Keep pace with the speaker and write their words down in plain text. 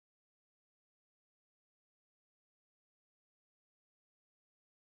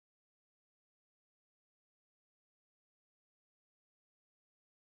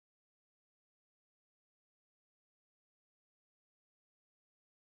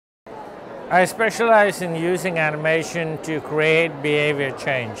I specialize in using animation to create behavior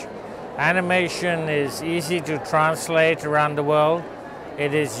change. Animation is easy to translate around the world.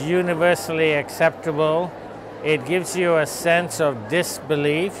 It is universally acceptable. It gives you a sense of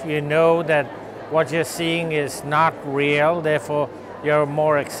disbelief. You know that what you're seeing is not real, therefore you're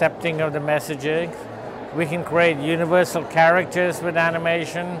more accepting of the messaging. We can create universal characters with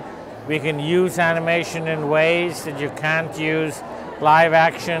animation. We can use animation in ways that you can't use live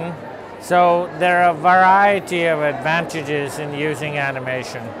action. So there are a variety of advantages in using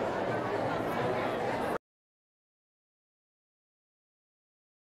animation.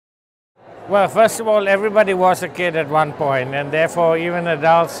 Well, first of all, everybody was a kid at one point, and therefore even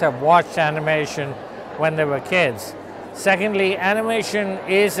adults have watched animation when they were kids. Secondly, animation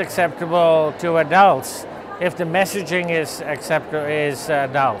is acceptable to adults if the messaging is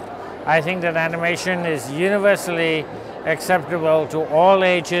adult. I think that animation is universally acceptable to all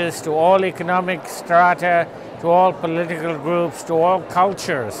ages, to all economic strata, to all political groups, to all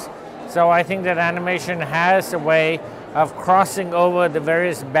cultures. So I think that animation has a way of crossing over the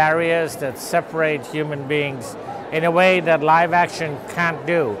various barriers that separate human beings in a way that live action can't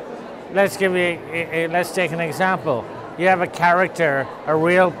do. Let's take an example. You have a character, a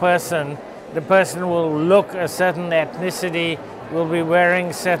real person. The person will look a certain ethnicity, will be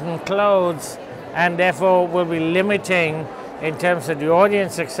wearing certain clothes, and therefore will be limiting in terms of the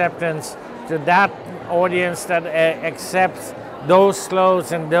audience acceptance to that audience that accepts those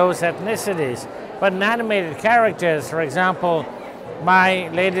clothes and those ethnicities. But in animated characters, for example, my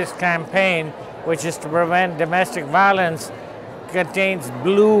latest campaign, which is to prevent domestic violence, contains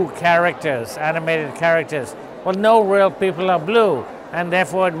blue characters, animated characters. Well, no real people are blue, and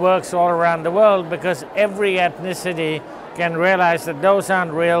therefore it works all around the world because every ethnicity can realize that those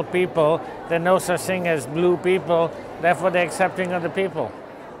aren't real people, there's no such thing as blue people, therefore they're accepting of the people.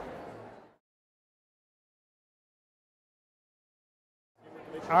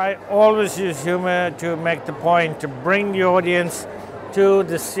 I always use humor to make the point, to bring the audience to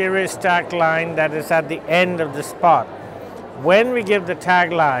the serious tagline that is at the end of the spot. When we give the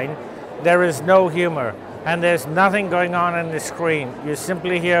tagline, there is no humor and there's nothing going on the screen. You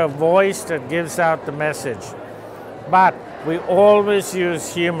simply hear a voice that gives out the message. But we always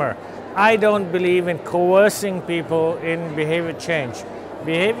use humor. I don't believe in coercing people in behavior change.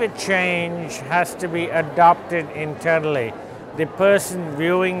 Behavior change has to be adopted internally. The person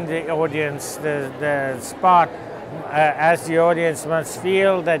viewing the audience, the spot, as the audience must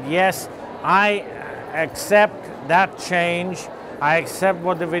feel that yes, I accept that change, I accept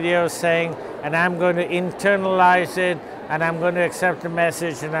what the video is saying, and I'm going to internalize it, and I'm going to accept the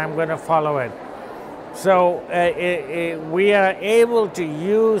message, and I'm going to follow it. So we are able to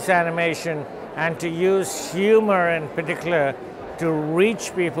use animation and to use humor in particular to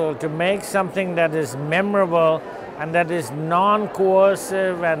reach people, to make something that is memorable and that is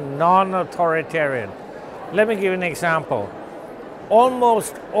non-coercive and non-authoritarian. Let me give you an example.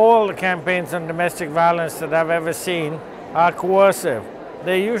 Almost all the campaigns on domestic violence that I've ever seen are coercive.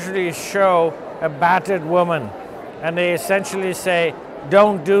 They usually show a battered woman and they essentially say,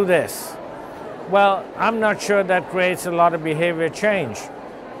 don't do this. Well, I'm not sure that creates a lot of behavior change.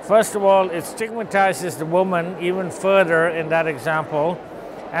 First of all, it stigmatizes the woman even further in that example.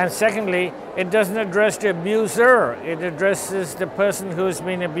 And secondly, it doesn't address the abuser. It addresses the person who's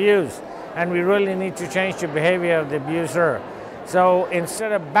been abused. And we really need to change the behavior of the abuser. So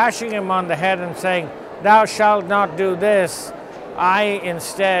instead of bashing him on the head and saying, thou shalt not do this, I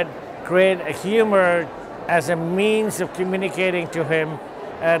instead create a humor as a means of communicating to him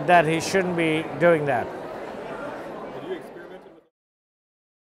that he shouldn't be doing that. Have you experimented with?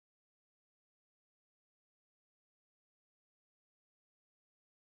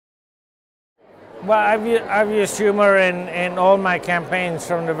 Well, I've used humor in all my campaigns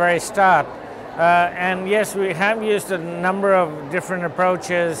from the very start. And yes, we have used a number of different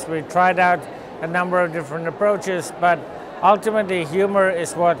approaches. We tried out a number of different approaches, but ultimately humor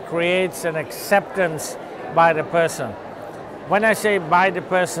is what creates an acceptance by the person. When I say by the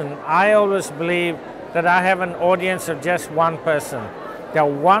person, I always believe that I have an audience of just one person. The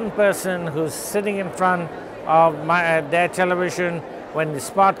one person who's sitting in front of their television when the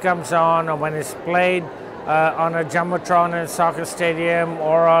spot comes on or when it's played on a jumbotron in a soccer stadium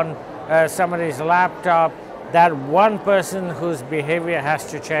or on somebody's laptop, that one person whose behavior has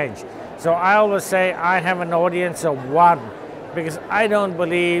to change. So I always say I have an audience of one because I don't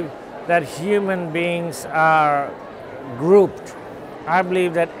believe that human beings are grouped. I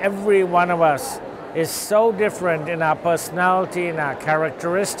believe that every one of us is so different in our personality, in our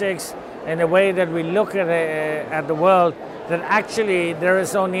characteristics, in the way that we look at the world, that actually there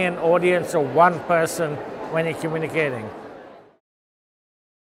is only an audience of one person when you're communicating.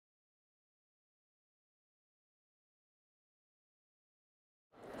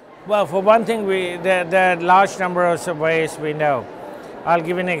 Well, for one thing, there are large numbers of ways we know. I'll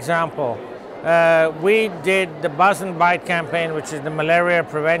give you an example. We did the Buzz and Bite campaign, which is the malaria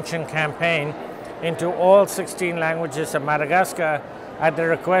prevention campaign, into all 16 languages of Madagascar at the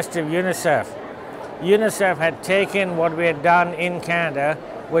request of UNICEF. UNICEF had taken what we had done in Canada,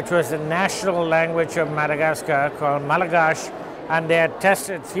 which was the national language of Madagascar called Malgache, and they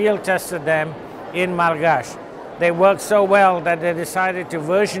had field tested them in Malgache. They worked so well that they decided to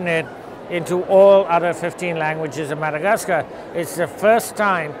version it into all other 15 languages of Madagascar. It's the first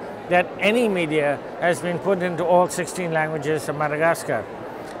time that any media has been put into all 16 languages of Madagascar.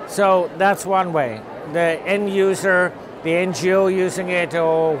 So that's one way. The end user, the NGO using it,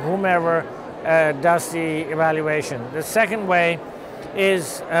 or whomever does the evaluation. The second way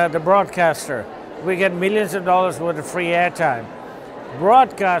is the broadcaster. We get millions of dollars worth of free airtime.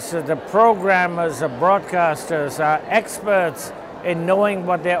 Broadcasters, the programmers of broadcasters are experts in knowing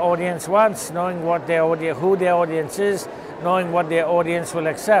what their audience wants, knowing what who their audience is, knowing what their audience will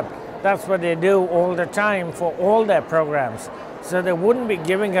accept. That's what they do all the time for all their programs. So they wouldn't be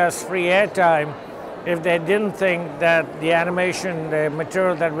giving us free airtime if they didn't think that the animation, the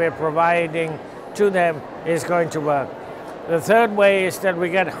material that we're providing to them is going to work. The third way is that we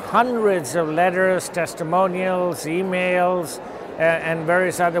get hundreds of letters, testimonials, emails, and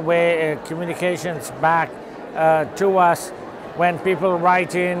various other communications back to us when people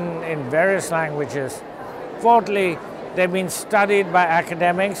write in various languages. Fourthly, they've been studied by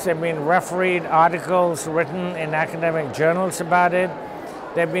academics. They've been refereed articles written in academic journals about it.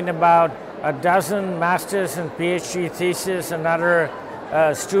 There have been about a dozen master's and PhD theses and other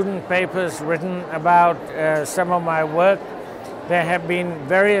student papers written about some of my work. There have been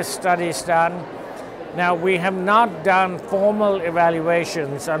various studies done. Now, we have not done formal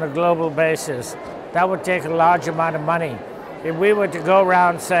evaluations on a global basis. That would take a large amount of money. If we were to go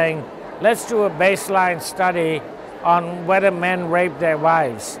around saying, let's do a baseline study on whether men rape their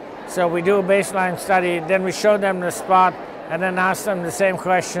wives. So we do a baseline study, then we show them the spot, and then ask them the same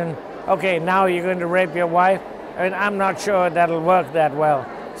question, okay, now you're going to rape your wife? I mean, I'm not sure that'll work that well.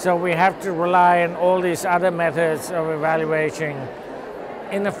 So we have to rely on all these other methods of evaluating.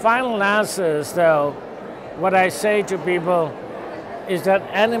 In the final analysis, though, what I say to people is that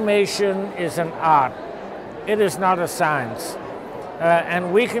animation is an art. It is not a science.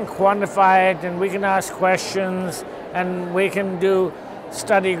 And we can quantify it, and we can ask questions, and we can do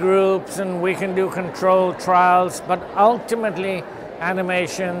study groups, and we can do controlled trials, but ultimately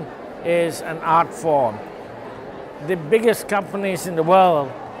animation is an art form. The biggest companies in the world,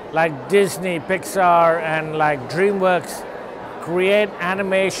 like Disney, Pixar, and like DreamWorks, create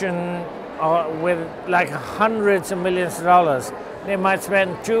animation with like hundreds of millions of dollars. They might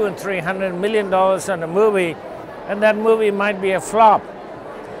spend $200 and $300 million on a movie, and that movie might be a flop.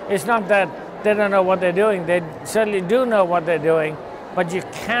 It's not that they don't know what they're doing. They certainly do know what they're doing, but you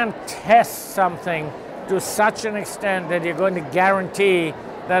can't test something to such an extent that you're going to guarantee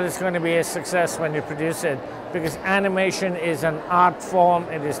that it's going to be a success when you produce it, because animation is an art form,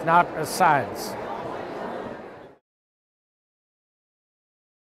 it is not a science.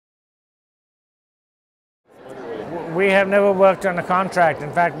 We have never worked on a contract.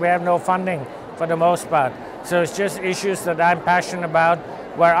 In fact, we have no funding for the most part. So it's just issues that I'm passionate about,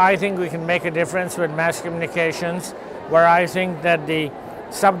 where I think we can make a difference with mass communications, where I think that the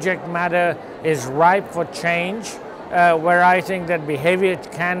subject matter is ripe for change, where I think that behavior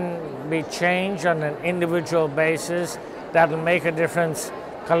can be changed on an individual basis that will make a difference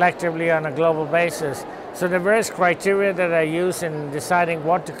collectively on a global basis. So the various criteria that I use in deciding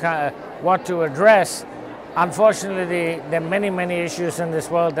what to address, unfortunately, there are many, many issues in this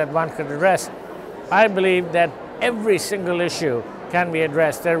world that one could address. I believe that every single issue can be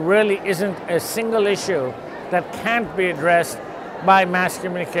addressed. There really isn't a single issue that can't be addressed by mass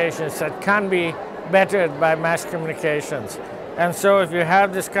communications, that can be bettered by mass communications. And so if you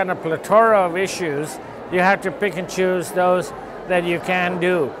have this kind of plethora of issues, you have to pick and choose those that you can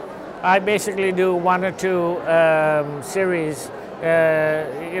do. I basically do one or two series,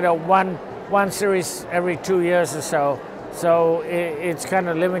 one series every 2 years or so. So it's kind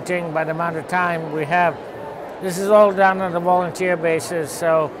of limiting by the amount of time we have. This is all done on a volunteer basis,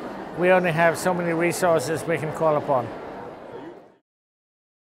 so we only have so many resources we can call upon.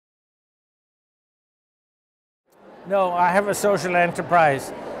 No, I have a social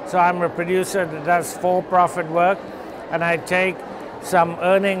enterprise. So I'm a producer that does for-profit work, and I take some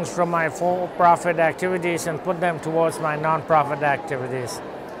earnings from my for-profit activities and put them towards my non-profit activities.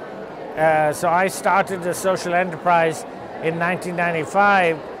 So I started a social enterprise in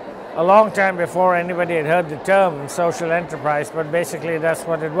 1995, a long time before anybody had heard the term social enterprise, but basically that's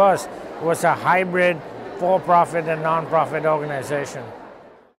what it was. It was a hybrid for-profit and non-profit organization.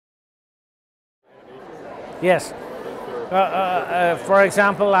 Yes. For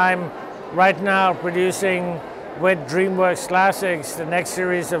example, I'm right now producing with DreamWorks Classics the next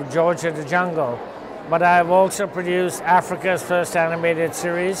series of George of the Jungle. But I've also produced Africa's first animated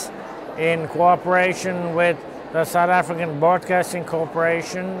series in cooperation with the South African Broadcasting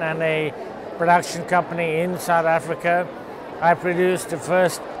Corporation and a production company in South Africa. I produced the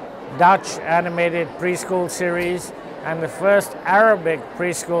first Dutch animated preschool series and the first Arabic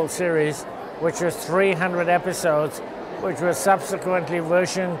preschool series, which was 300 episodes, which was subsequently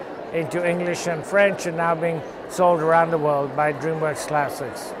versioned into English and French and now being sold around the world by DreamWorks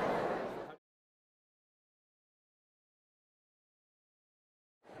Classics.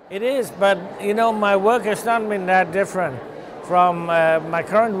 It is, but you know, my work has not been that different from my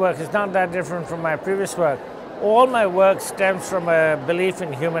current work. Is not that different from my previous work. All my work stems from a belief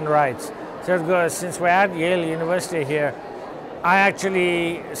in human rights. So it goes, since we're at Yale University here, I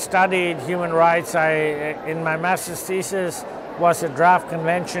actually studied human rights. In my master's thesis was a draft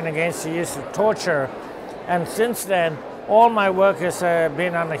convention against the use of torture, and since then, all my work has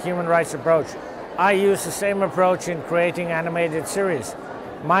been on a human rights approach. I use the same approach in creating animated series.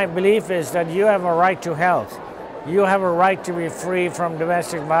 My belief is that you have a right to health. You have a right to be free from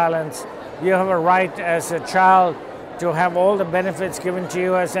domestic violence. You have a right as a child to have all the benefits given to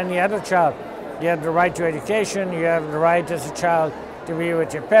you as any other child. You have the right to education. You have the right as a child to be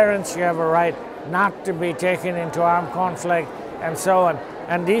with your parents. You have a right not to be taken into armed conflict and so on.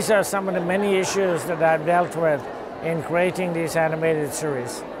 And these are some of the many issues that I've dealt with in creating these animated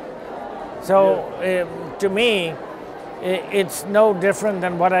series. So to me, it's no different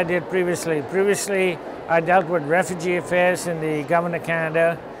than what I did previously. Previously, I dealt with refugee affairs in the government of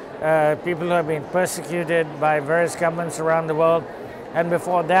Canada, people who have been persecuted by various governments around the world. And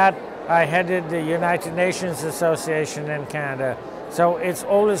before that, I headed the United Nations Association in Canada. So it's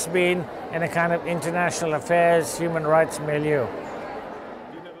always been in a kind of international affairs, human rights milieu.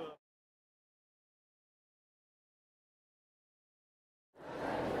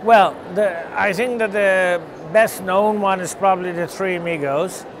 Well, I think that the best known one is probably the Three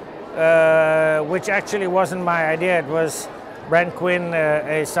Amigos, which actually wasn't my idea. It was Brent Quinn,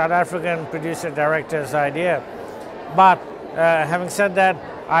 a South African producer-director's idea. But having said that,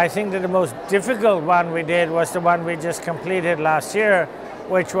 I think that the most difficult one we did was the one we just completed last year,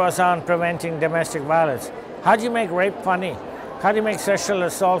 which was on preventing domestic violence. How do you make rape funny? How do you make sexual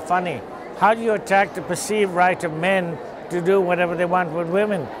assault funny? How do you attack the perceived right of men to do whatever they want with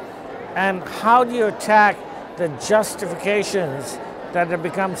women? And how do you attack the justifications that have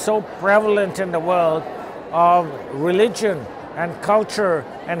become so prevalent in the world of religion and culture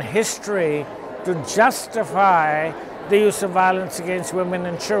and history to justify the use of violence against women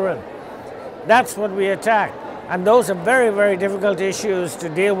and children? That's what we attack. And those are very, very difficult issues to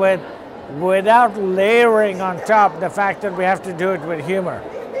deal with without layering on top the fact that we have to do it with humor.